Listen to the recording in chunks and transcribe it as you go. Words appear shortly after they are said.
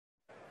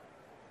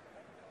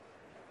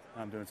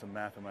I'm doing some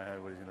math in my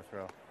head. What he's going to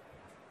throw.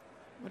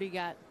 What do you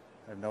got?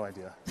 I have no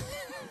idea.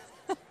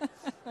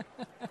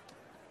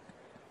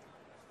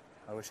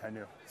 I wish I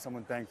knew.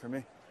 Someone bang for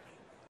me.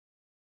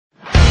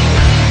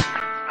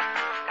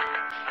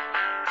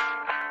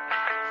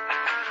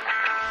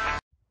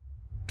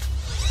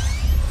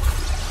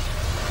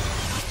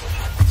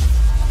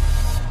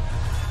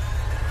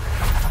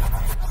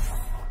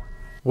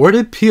 Where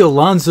did Pete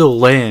Alonso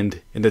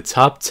land in the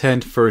top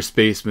 10 first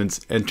basemen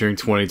entering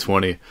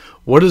 2020?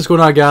 What is going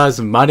on, guys?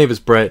 My name is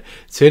Brett.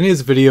 Today in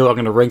this video, I'm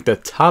going to rank the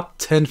top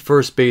 10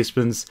 first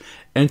basemen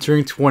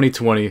entering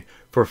 2020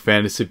 for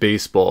fantasy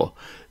baseball.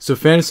 So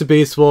fantasy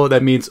baseball,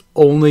 that means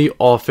only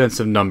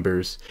offensive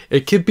numbers.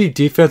 It could be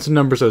defensive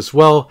numbers as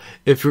well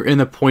if you're in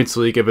the points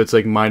league, if it's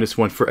like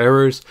 -1 for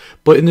errors.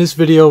 But in this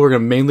video, we're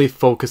going to mainly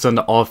focus on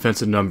the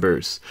offensive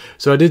numbers.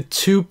 So I did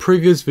 2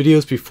 previous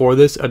videos before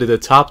this. I did the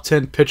top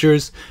 10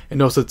 pitchers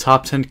and also the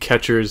top 10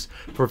 catchers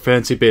for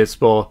fantasy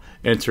baseball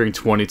entering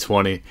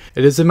 2020.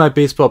 It is in my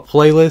baseball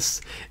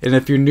playlist, and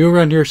if you're new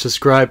around here,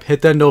 subscribe,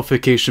 hit that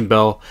notification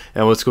bell,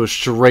 and let's go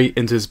straight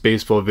into this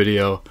baseball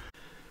video.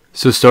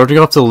 So starting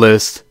off the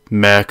list,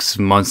 Max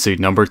Muncy,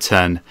 number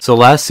 10. So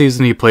last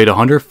season he played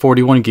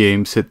 141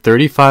 games, hit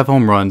 35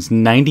 home runs,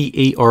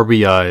 98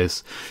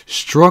 RBIs,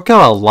 struck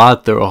out a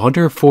lot though,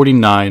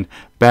 149,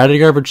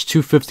 batting average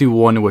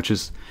 251, which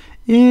is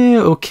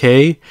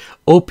okay.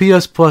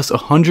 OPS plus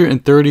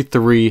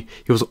 133.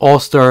 He was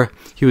all-star.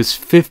 He was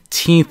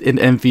 15th in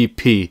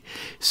MVP.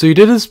 So he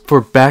did this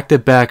for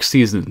back-to-back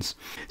seasons.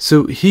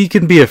 So he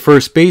can be a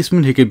first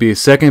baseman, he could be a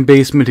second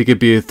baseman, he could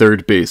be a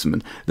third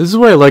baseman. This is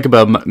what I like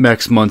about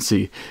Max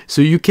Muncy.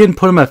 So you can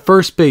put him at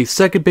first base,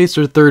 second base,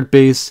 or third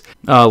base.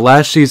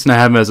 Last season I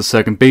had him as a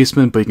second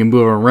baseman, but you can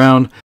move him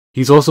around.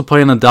 He's also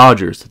playing on the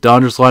Dodgers. The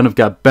Dodgers lineup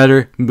got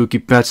better.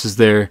 Mookie Betts is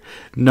there.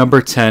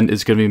 Number 10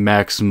 is going to be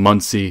Max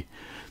Muncy.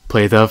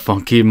 Play that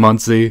funky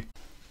Muncy.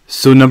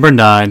 So number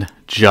 9,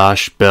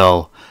 Josh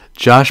Bell.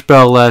 Josh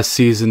Bell last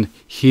season,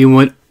 he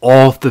went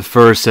off the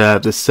first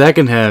half. The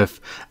second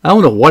half, I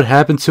don't know what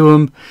happened to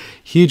him.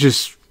 He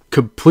just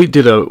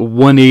did a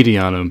 180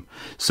 on him.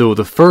 So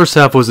the first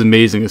half was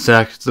amazing.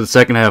 The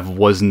second half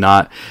was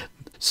not.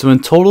 So in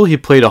total, he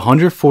played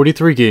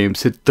 143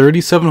 games, hit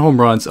 37 home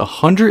runs,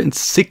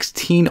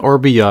 116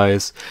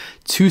 RBIs,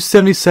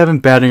 277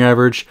 batting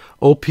average,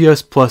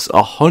 OPS plus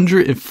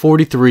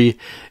 143,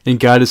 and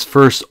got his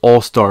first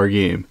All-Star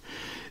game.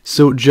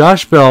 So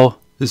Josh Bell,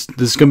 this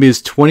is going to be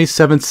his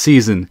 27th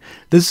season.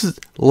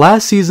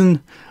 Last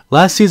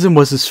season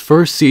was his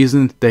first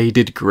season that he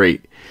did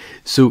great.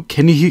 So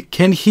can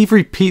he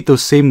repeat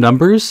those same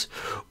numbers,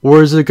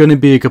 or is it going to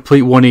be a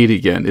complete 180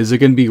 again? Is it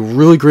going to be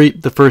really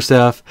great the first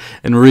half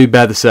and really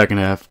bad the second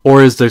half,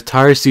 or is the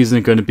entire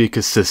season going to be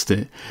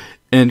consistent?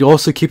 And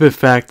also keep in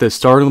fact that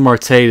Starling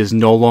Marte is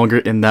no longer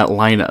in that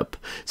lineup,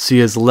 so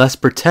he has less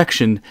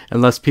protection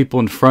and less people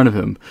in front of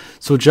him.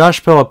 So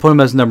Josh Bell, I put him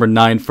as number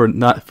 9 for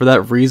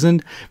that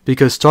reason,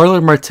 because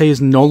Starling Marte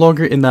is no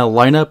longer in that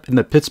lineup, and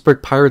the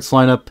Pittsburgh Pirates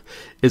lineup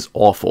is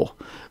awful.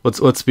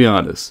 Let's be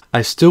honest.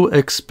 I still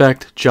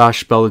expect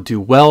Josh Bell to do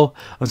well.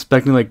 I'm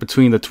expecting like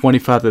between the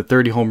 25 to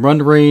 30 home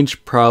run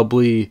range,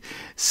 probably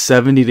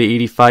 70 to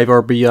 85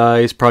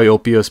 RBIs, probably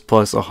OPS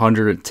plus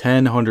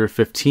 110,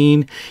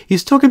 115.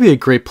 He's still going to be a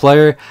great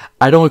player.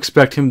 I don't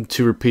expect him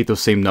to repeat those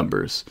same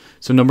numbers.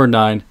 So number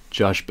 9,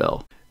 Josh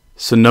Bell.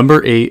 So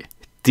number 8,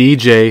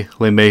 DJ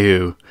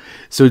Lemahieu.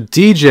 So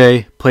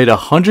DJ played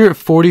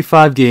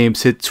 145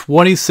 games, hit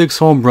 26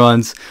 home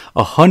runs,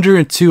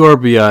 102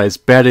 RBIs,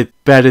 batted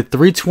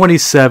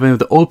 327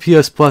 with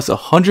OPS plus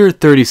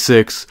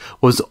 136,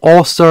 was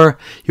all-star,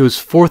 he was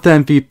 4th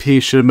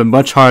MVP, should have been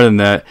much higher than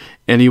that,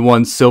 and he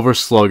won Silver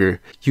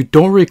Slugger. You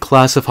don't really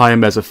classify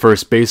him as a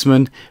first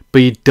baseman,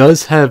 but he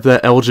does have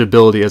that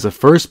eligibility as a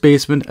first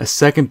baseman, a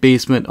second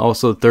baseman,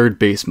 also a third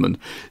baseman.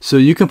 So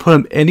you can put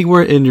him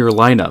anywhere in your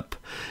lineup.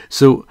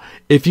 So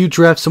if you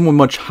draft someone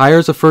much higher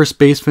as a first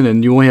baseman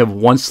and you only have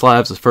one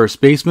slot as a first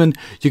baseman,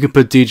 you can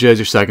put DJ as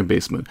your second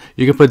baseman.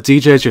 You can put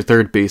DJ as your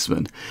third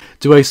baseman.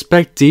 Do I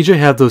expect DJ to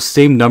have those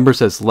same numbers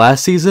as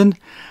last season?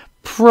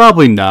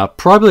 Probably not.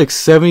 Probably like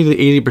 70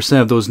 to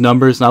 80% of those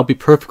numbers, and I'll be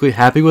perfectly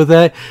happy with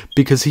that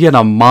because he had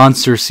a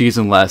monster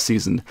season last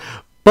season.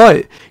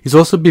 But he's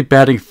also be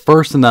batting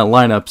first in that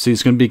lineup, so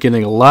he's going to be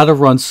getting a lot of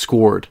runs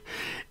scored,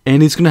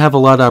 and he's going to have a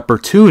lot of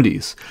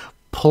opportunities.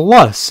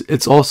 Plus,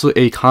 it's also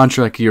a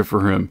contract year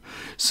for him,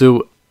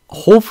 so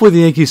hopefully the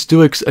Yankees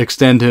do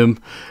extend him,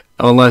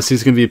 unless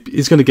he's going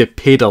to get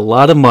paid a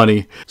lot of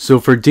money. So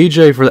for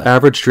DJ, for the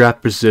average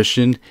draft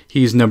position,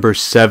 he's number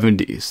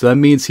 70. So that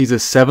means he's a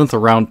 7th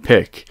round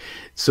pick.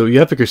 So you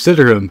have to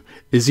consider him.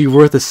 Is he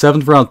worth a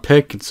 7th round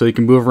pick so he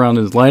can move around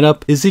in his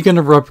lineup? Is he going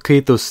to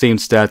replicate those same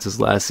stats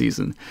as last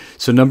season?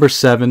 So number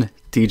 7,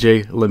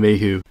 DJ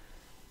Lemahieu.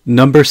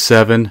 Number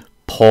 7,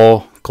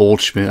 Paul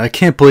Goldschmidt. I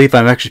can't believe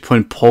I'm actually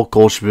putting Paul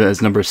Goldschmidt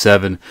as number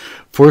 7.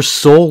 For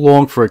so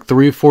long, for like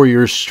 3 or 4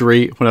 years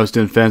straight when I was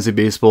doing fantasy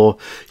baseball,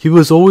 he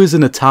was always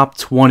in the top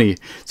 20,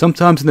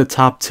 sometimes in the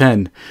top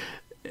 10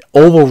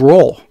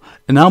 overall.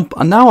 And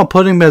now I'm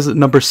putting him as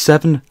number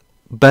 7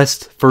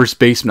 best first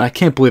baseman. I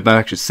can't believe I'm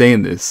actually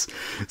saying this.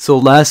 So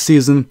last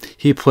season,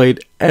 he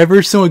played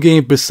every single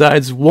game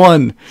besides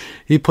one.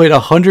 He played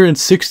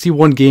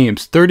 161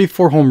 games,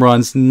 34 home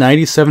runs,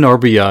 97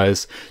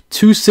 RBIs,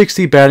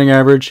 260 batting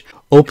average,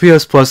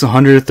 OPS plus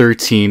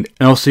 113,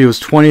 and also he was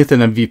 20th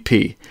in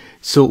MVP.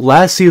 So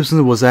last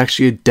season was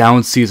actually a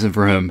down season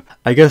for him.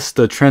 I guess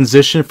the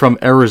transition from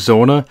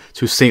Arizona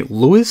to St.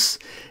 Louis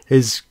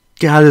has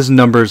got his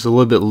numbers a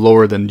little bit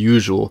lower than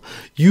usual.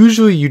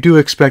 Usually you do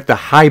expect the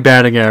high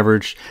batting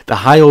average, the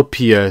high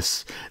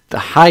OPS, the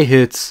high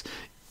hits.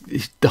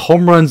 The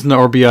home runs and the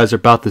RBIs are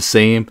about the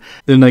same.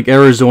 Then like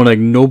Arizona, like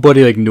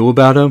nobody like knew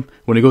about him.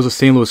 When he goes to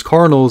St. Louis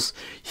Cardinals,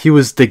 he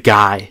was the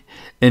guy.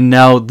 And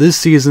now this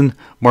season,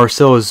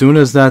 Marcell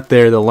Ozuna's not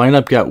there. The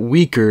lineup got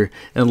weaker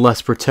and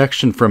less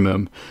protection from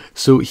him.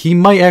 So he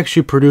might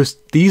actually produce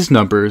these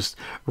numbers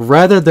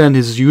rather than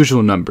his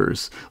usual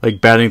numbers. Like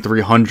batting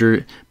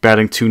 300,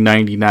 batting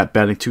 290, not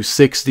batting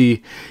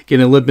 260.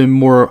 Getting a little bit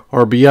more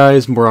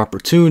RBIs, more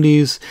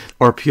opportunities.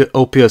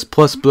 OPS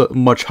plus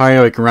much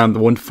higher, like around the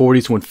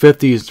 140s,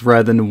 150s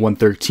rather than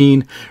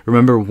 113.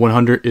 Remember,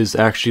 100 is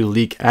actually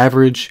league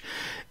average.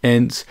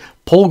 And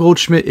Paul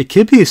Goldschmidt, it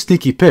could be a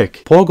sneaky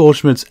pick. Paul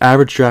Goldschmidt's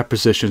average draft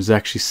position is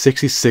actually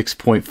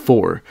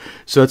 66.4.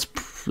 So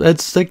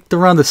that's like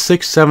around the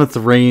 6th,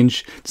 7th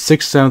range,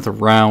 6th,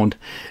 7th round.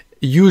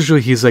 Usually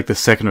he's like the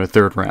 2nd or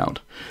 3rd round.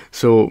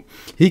 So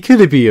he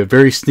could be a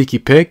very sneaky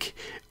pick,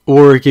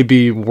 or it could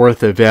be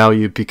worth a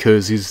value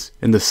because he's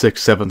in the 6th,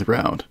 7th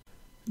round.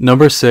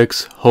 Number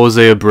 6,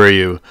 Jose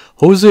Abreu.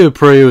 Jose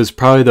Abreu is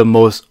probably the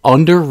most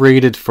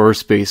underrated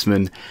first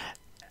baseman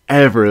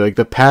ever, like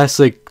the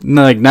past,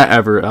 not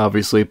ever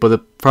obviously,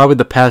 but probably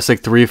the past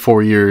 3 or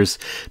 4 years,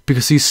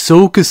 because he's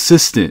so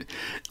consistent.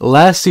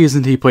 Last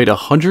season he played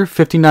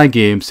 159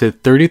 games,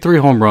 hit 33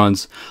 home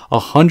runs,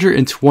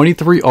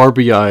 123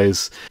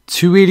 RBIs,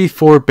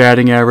 284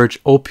 batting average,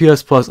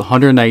 OPS plus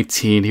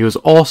 119. He was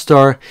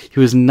all-star. He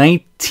was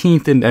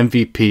 19th in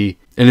MVP,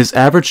 and his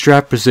average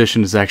draft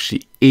position is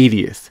actually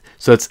 80th.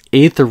 So that's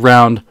 8th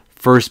round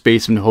first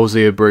baseman Jose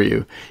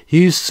Abreu.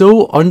 He's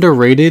so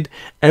underrated.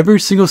 Every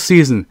single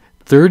season,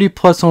 30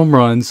 plus home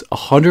runs,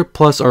 100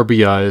 plus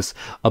RBIs,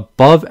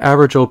 above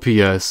average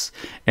OPS,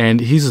 and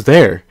he's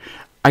there.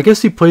 I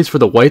guess he plays for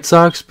the White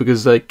Sox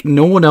because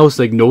no one else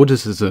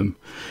notices him,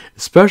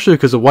 especially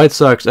because the White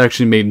Sox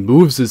actually made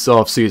moves this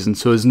offseason,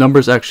 so his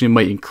numbers actually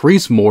might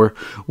increase more,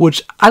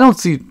 which I don't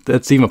see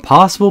that's even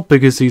possible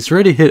because he's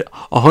already hit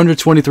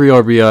 123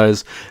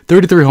 RBIs,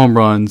 33 home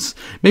runs.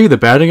 Maybe the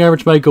batting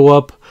average might go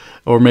up,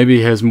 or maybe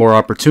he has more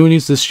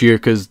opportunities this year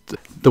because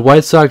the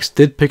White Sox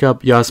did pick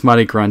up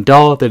Yasmani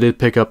Grandal. They did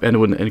pick up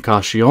Edwin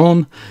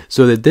Encarnacion.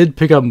 So they did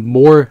pick up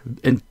more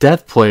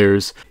in-depth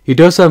players. He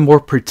does have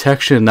more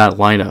protection in that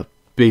lineup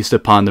based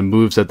upon the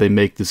moves that they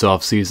make this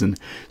offseason.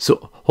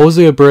 So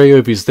Jose Abreu,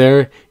 if he's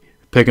there,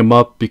 pick him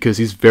up because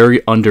he's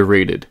very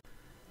underrated.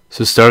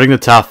 So starting the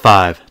top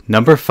 5.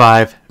 Number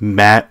 5,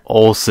 Matt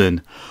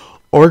Olson.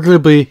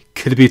 Arguably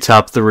could be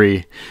top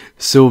 3.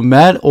 So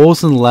Matt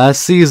Olson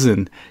last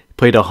season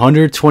played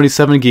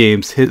 127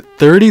 games, hit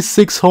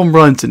 36 home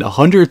runs in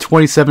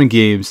 127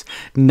 games,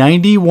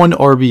 91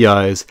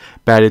 RBIs,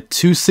 batted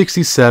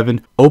 267,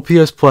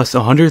 OPS plus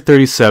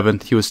 137.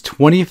 He was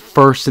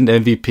 21st in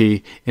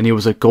MVP, and he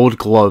was a Gold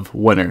Glove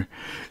winner.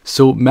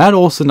 So Matt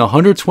Olson,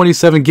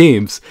 127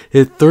 games,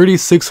 hit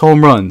 36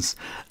 home runs.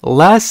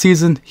 Last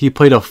season, he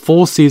played a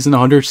full season,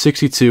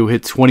 162,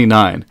 hit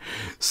 29.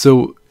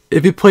 So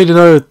if he played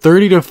another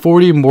 30 to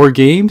 40 more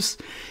games,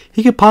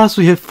 he could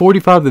possibly hit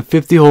 45 to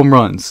 50 home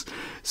runs.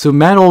 So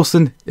Matt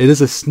Olson, it is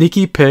a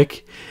sneaky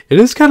pick. It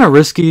is kind of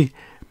risky,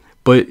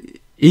 but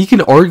he can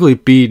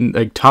arguably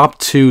be top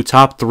 2,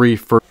 top 3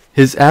 for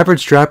his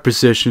average draft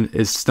position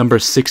is number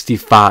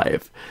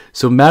 65.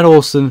 So Matt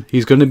Olson,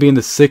 he's going to be in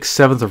the 6th,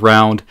 7th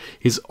round.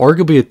 He's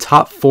arguably a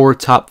top 4,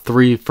 top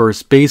 3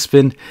 first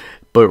baseman.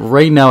 But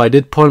right now, I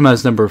did put him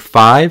as number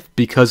 5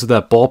 because of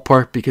that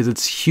ballpark, because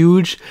it's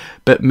huge.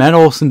 But Matt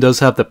Olson does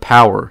have the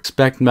power.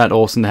 Expect Matt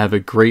Olson to have a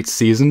great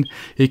season.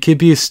 He could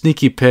be a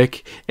sneaky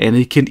pick, and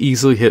he can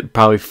easily hit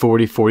probably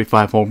 40,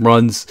 45 home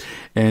runs.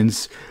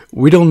 And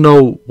we don't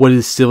know what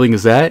his ceiling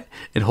is at,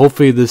 and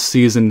hopefully this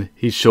season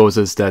he shows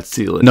us that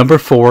ceiling. Number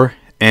 4,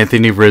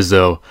 Anthony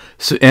Rizzo.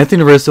 So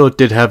Anthony Rizzo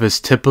did have his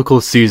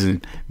typical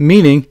season,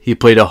 meaning he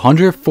played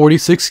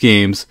 146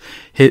 games,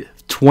 hit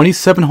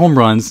 27 home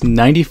runs,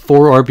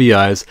 94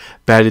 RBIs,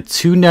 batted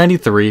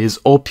 293, his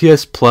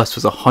OPS plus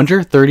was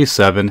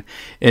 137,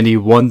 and he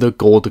won the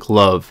Gold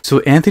Glove. So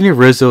Anthony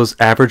Rizzo's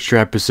average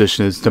draft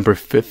position is number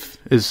 5,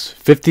 is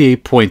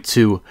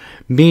 58.2,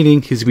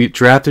 meaning he's going to be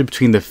drafted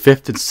between the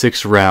 5th and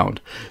 6th round.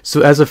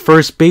 So as a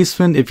first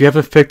baseman, if you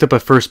haven't picked up a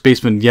first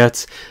baseman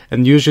yet,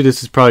 and usually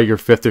this is probably your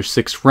 5th or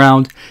 6th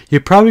round, you're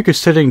probably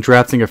considering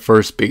drafting a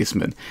first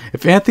baseman.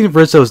 If Anthony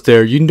Rizzo's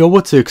there, you know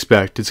what to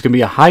expect. It's going to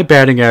be a high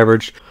batting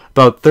average,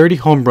 about 30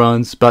 home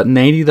runs, about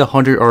 90 to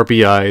 100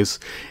 RBIs,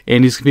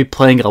 and he's going to be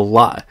playing a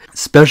lot,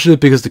 especially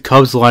because the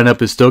Cubs lineup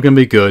is still going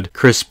to be good.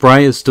 Chris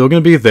Bryant is still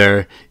going to be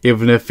there,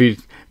 even if he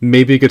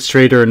maybe he gets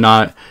traded or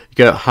not. You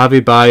got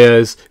Javi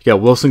Baez, you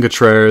got Wilson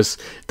Contreras.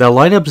 That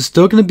lineup is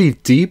still going to be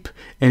deep,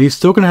 and he's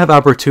still going to have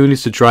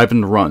opportunities to drive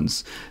in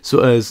runs. So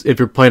as if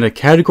you're playing a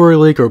category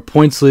league or a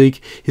points league,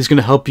 he's going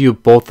to help you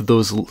both of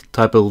those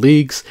type of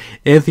leagues.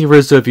 Anthony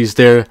Rizzo, if he's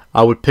there,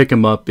 I would pick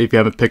him up if you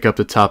haven't picked up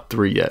the top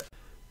 3 yet.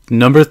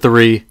 Number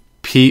 3,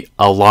 Pete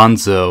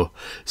Alonso.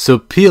 So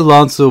Pete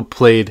Alonso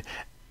played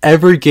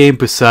every game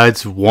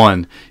besides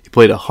one. He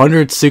played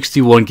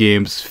 161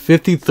 games,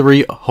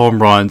 53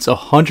 home runs,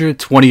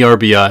 120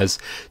 RBIs,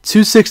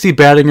 260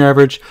 batting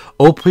average,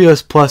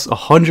 OPS plus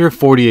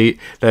 148.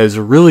 That is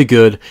really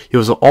good. He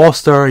was an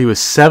all-star. He was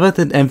 7th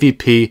in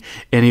MVP,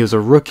 and he was a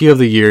Rookie of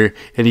the Year,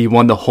 and he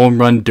won the Home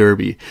Run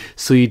Derby.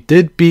 So he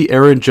did beat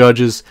Aaron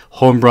Judge's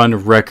home run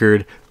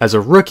record as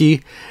a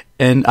rookie,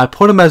 and I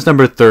put him as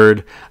number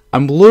 3rd.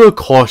 I'm a little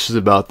cautious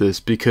about this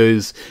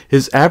because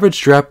his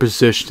average draft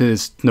position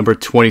is number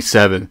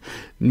 27,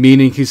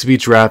 meaning he's to be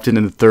drafted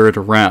in the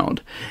 3rd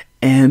round.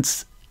 And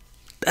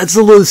that's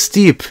a little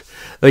steep.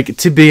 Like,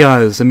 to be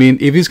honest, I mean,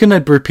 if he's going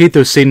to repeat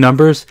those same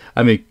numbers,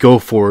 I mean, go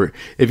for it.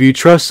 If you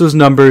trust those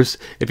numbers,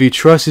 if you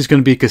trust he's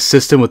going to be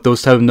consistent with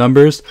those type of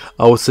numbers,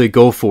 I would say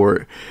go for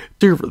it.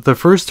 The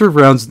first 3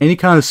 rounds, any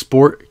kind of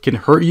sport can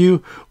hurt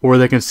you or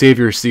they can save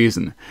your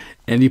season.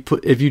 And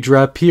if you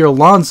draft Pete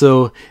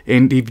Alonso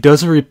and he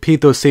doesn't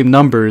repeat those same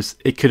numbers,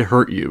 it could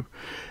hurt you.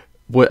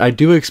 What I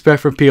do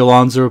expect from Pete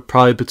Alonso,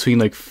 probably between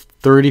like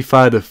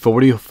 35 to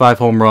 45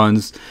 home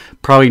runs,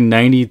 probably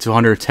 90 to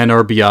 110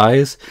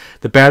 RBIs.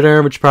 The batting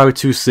average probably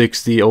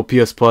 260,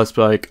 OPS plus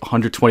like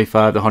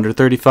 125 to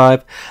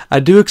 135. I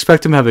do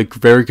expect him to have a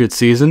very good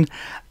season.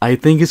 I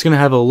think he's going to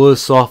have a little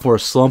sophomore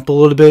slump a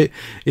little bit.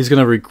 He's going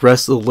to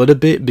regress a little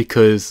bit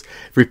because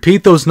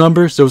repeat those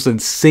numbers, those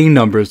insane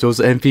numbers, those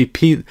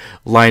MVP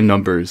line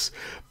numbers.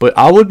 But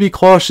I would be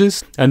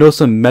cautious. I know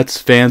some Mets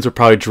fans will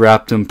probably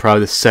draft him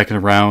probably the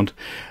 2nd round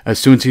as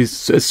soon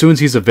as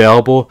he's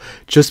available,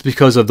 just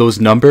because of those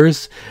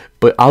numbers.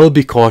 But I would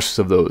be cautious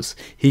of those.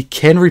 He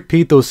can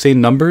repeat those same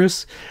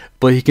numbers,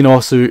 but he can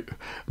also,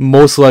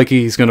 most likely,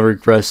 he's going to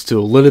regress to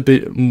a little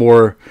bit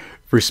more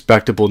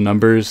respectable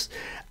numbers.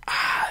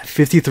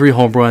 53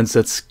 home runs,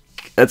 that's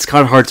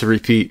kind of hard to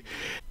repeat.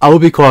 I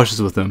would be cautious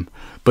with him,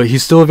 but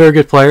he's still a very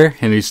good player,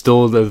 and he's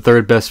still the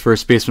 3rd best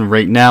first baseman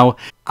right now.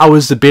 I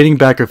was debating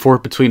back and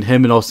forth between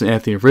him and also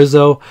Anthony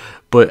Rizzo,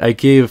 but I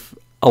gave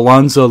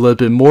Alonso a little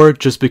bit more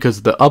just because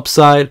of the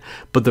upside,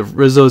 but the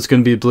Rizzo is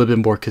going to be a little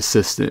bit more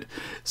consistent.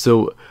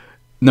 So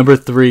number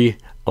 3,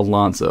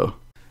 Alonso.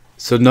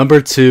 So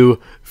number 2,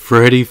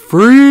 Freddie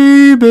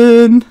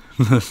Freeman.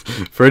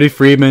 Freddie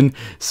Freeman.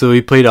 So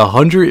he played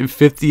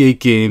 158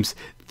 games,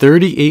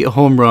 38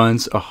 home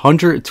runs,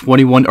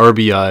 121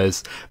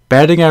 RBIs,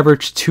 batting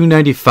average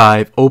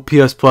 295,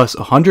 OPS plus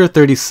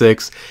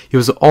 136. He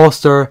was an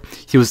all-star.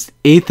 He was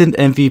 8th in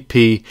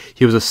MVP.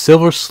 He was a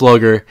Silver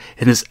Slugger,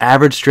 and his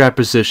average draft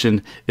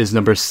position is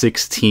number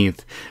 16th,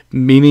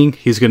 meaning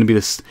he's going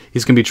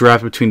to be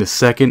drafted between the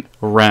 2nd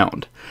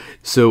round.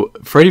 So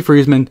Freddie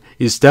Freeman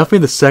is definitely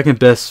the 2nd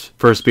best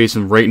first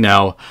baseman right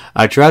now.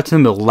 I drafted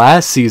him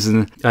last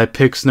season. I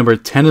picked number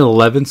 10 and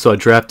 11, so I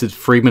drafted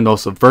Freeman,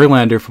 also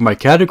Verlander, for my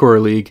category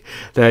league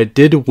that I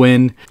did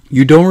win.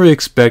 You don't really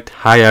expect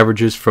high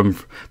averages from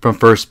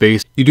first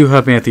base. You do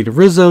have Anthony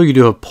Rizzo. You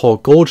do have Paul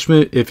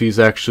Goldschmidt, if he's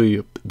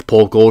actually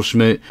Paul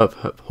Goldschmidt, of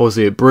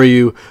Jose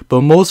Abreu.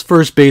 But most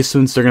first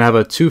basemen, they're going to have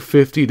a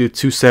 250 to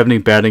 270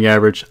 batting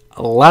average.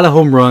 A lot of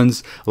home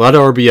runs, a lot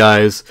of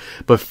RBIs,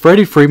 but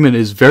Freddie Freeman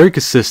is very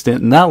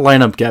consistent, and that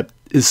lineup gap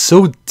is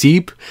so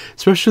deep,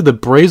 especially the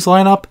Braves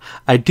lineup.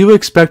 I do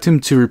expect him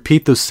to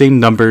repeat those same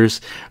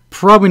numbers,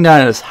 probably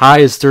not as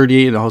high as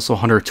 38 and also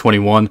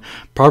 121,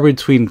 probably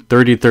between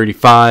 30 to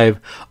 35,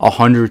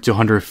 100 to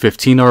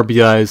 115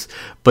 RBIs,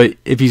 but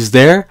if he's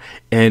there,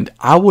 and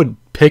I would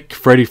pick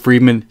Freddie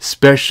Freeman,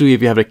 especially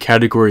if you have a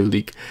category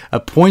league.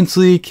 A points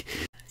league,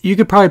 you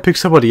could probably pick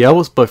somebody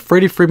else, but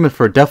Freddie Freeman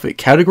for a definite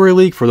category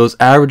league for those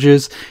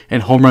averages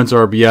and home runs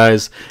or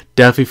RBIs,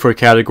 definitely for a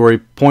category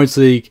points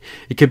league.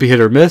 It could be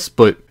hit or miss,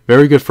 but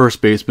very good first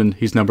baseman.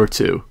 He's number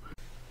 2.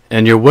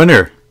 And your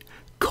winner,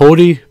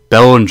 Cody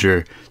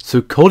Bellinger.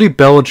 So Cody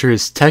Bellinger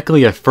is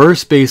technically a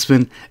first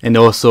baseman and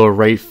also a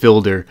right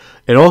fielder,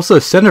 and also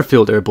a center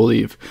fielder, I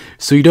believe.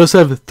 So he does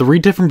have 3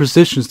 different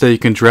positions that you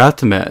can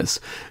draft him as.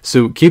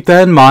 So keep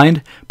that in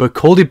mind, but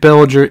Cody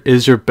Bellinger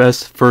is your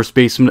best first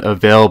baseman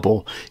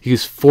available.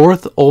 He's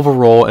 4th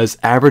overall as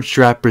average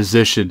draft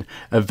position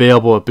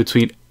available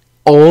between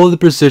all the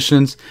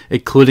positions,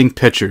 including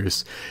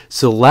pitchers.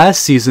 So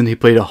last season, he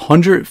played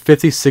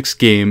 156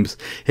 games,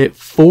 hit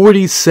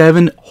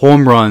 47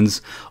 home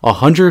runs,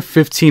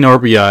 115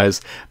 RBIs,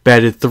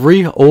 batted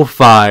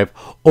 .305,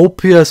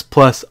 OPS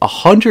plus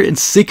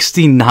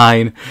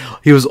 169.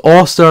 He was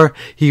all-star.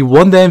 He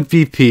won the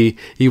MVP.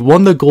 He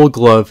won the Gold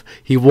Glove.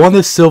 He won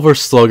the Silver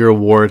Slugger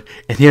Award,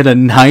 and he had a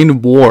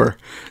 9 WAR.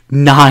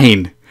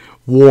 9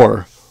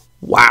 WAR.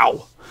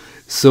 Wow.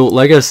 So,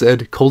 like I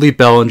said, Cody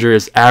Bellinger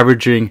is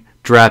averaging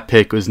draft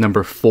pick was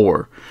number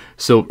 4.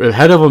 So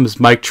ahead of him is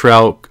Mike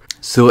Trout,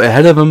 So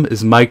ahead of him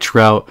is Mike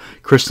Trout,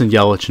 Christian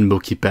Yelich, and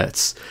Mookie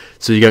Betts.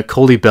 So you got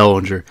Cody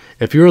Bellinger.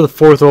 If you're the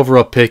 4th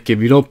overall pick, if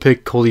you don't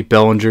pick Cody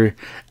Bellinger,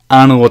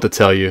 I don't know what to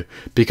tell you,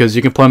 because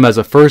you can put him as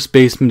a first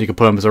baseman, you can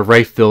put him as a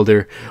right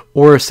fielder,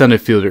 or a center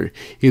fielder.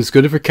 He's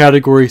good for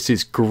categories,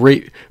 he's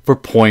great for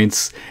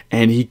points,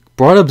 and he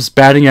brought up his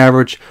batting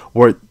average,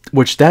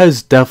 which that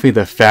is definitely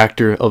the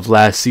factor of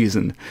last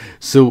season.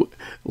 So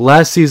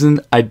last season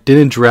I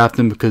didn't draft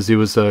him because it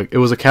was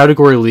a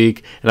category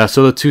league, and I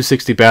saw the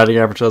 260 batting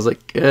average. I was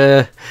like,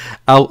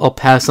 I'll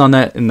pass on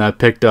that, and I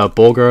picked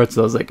Bogarts.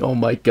 So I was like, oh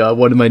my god,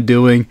 what am I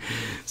doing?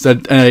 So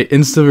I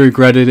instantly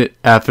regretted it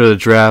after the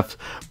draft.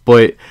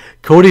 But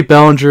Cody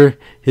Bellinger,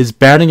 his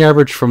batting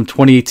average from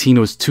 2018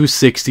 was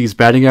 260, his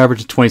batting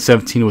average in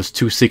 2017 was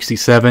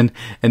 267,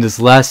 and his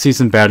last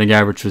season batting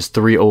average was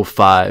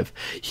 305.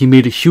 He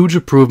made a huge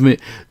improvement.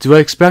 Do I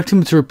expect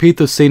him to repeat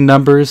those same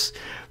numbers?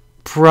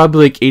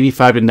 Probably like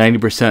 85 to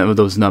 90% of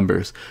those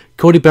numbers.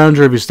 Cody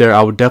Bellinger, if he's there,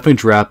 I would definitely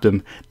draft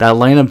him. That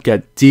lineup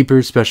got deeper,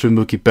 especially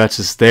when Mookie Betts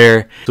is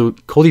there. So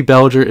Cody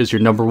Bellinger is your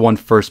 #1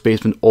 first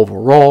baseman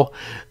overall.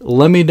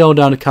 Let me know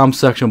down in the comment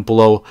section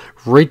below.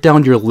 Write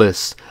down your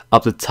list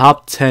of the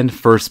top 10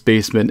 first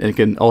basemen, and you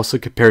can also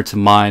compare it to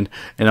mine.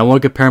 And I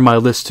want to compare my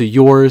list to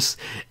yours.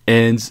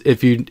 And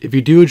if you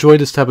do enjoy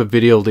this type of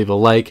video, leave a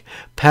like,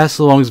 pass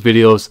along these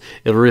videos.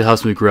 It really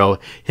helps me grow.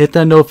 Hit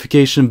that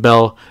notification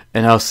bell,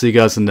 and I'll see you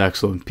guys in the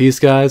next one. Peace,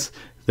 guys.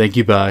 Thank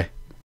you. Bye.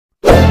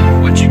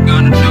 What you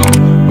gonna do?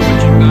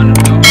 What you gonna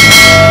do? What you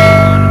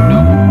gonna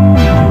do?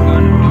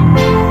 What you gonna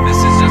do? This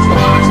is just for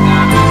us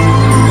now.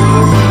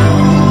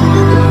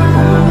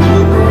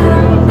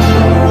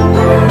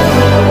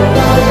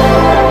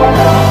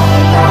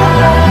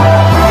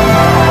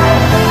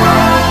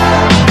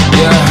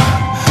 Yeah,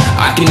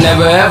 I can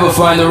never ever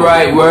find the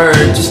right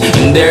words,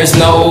 and there's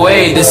no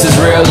way this is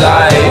real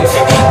life.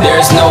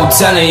 There's no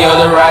telling you're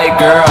the right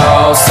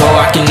girl, so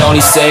I can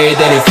only say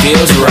that it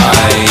feels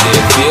right.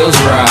 It feels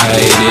right.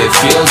 It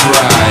feels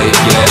right.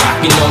 Yeah, I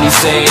can only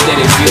say that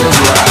it feels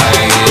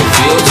right. It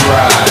feels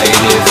right.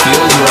 It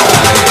feels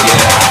right.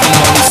 Yeah, I can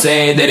only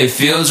say that it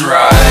feels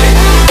right.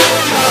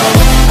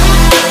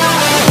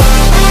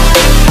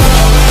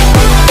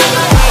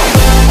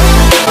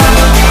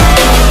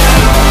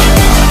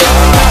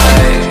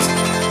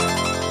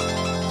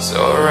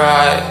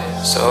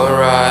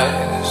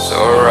 So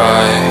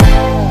right.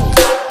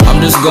 I'm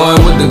just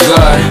going with the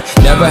gut.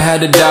 Never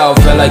had a doubt,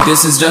 felt like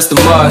this is just a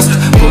must.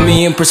 Put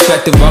me in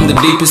perspective, I'm the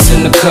deepest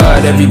in the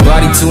cut.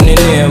 Everybody tuning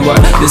in, but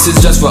this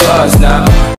is just for us now.